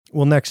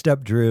Well, next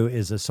up, Drew,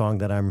 is a song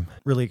that I'm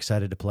really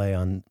excited to play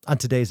on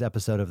today's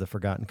episode of the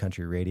Forgotten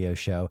Country Radio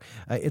Show.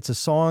 It's a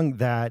song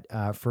that,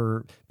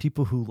 for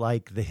people who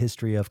like the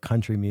history of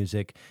country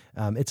music,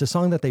 it's a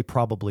song that they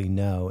probably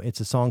know.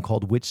 It's a song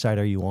called Which Side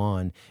Are You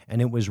On?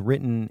 And it was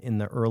written in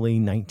the early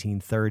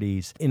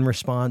 1930s in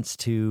response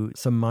to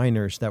some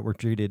miners that were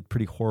treated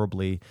pretty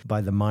horribly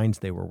by the mines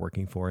they were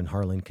working for in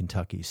Harlan,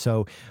 Kentucky.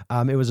 So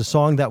it was a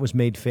song that was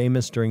made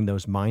famous during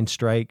those mine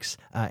strikes.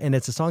 And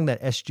it's a song that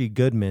S.G.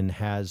 Goodman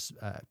has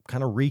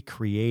kind of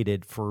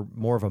recreated for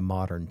more of a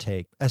modern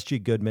take. S.G.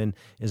 Goodman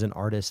is an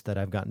artist that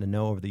I've gotten to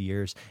know over the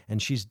years,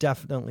 and she's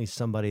definitely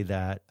somebody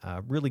that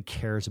really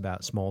cares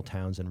about small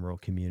towns and rural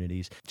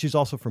communities. She's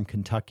also from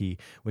Kentucky,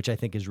 which I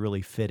think is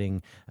really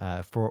fitting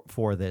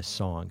for this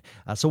song.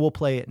 So we'll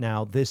play it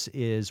now. This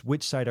is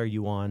Which Side Are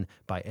You On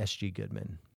by S.G. Goodman.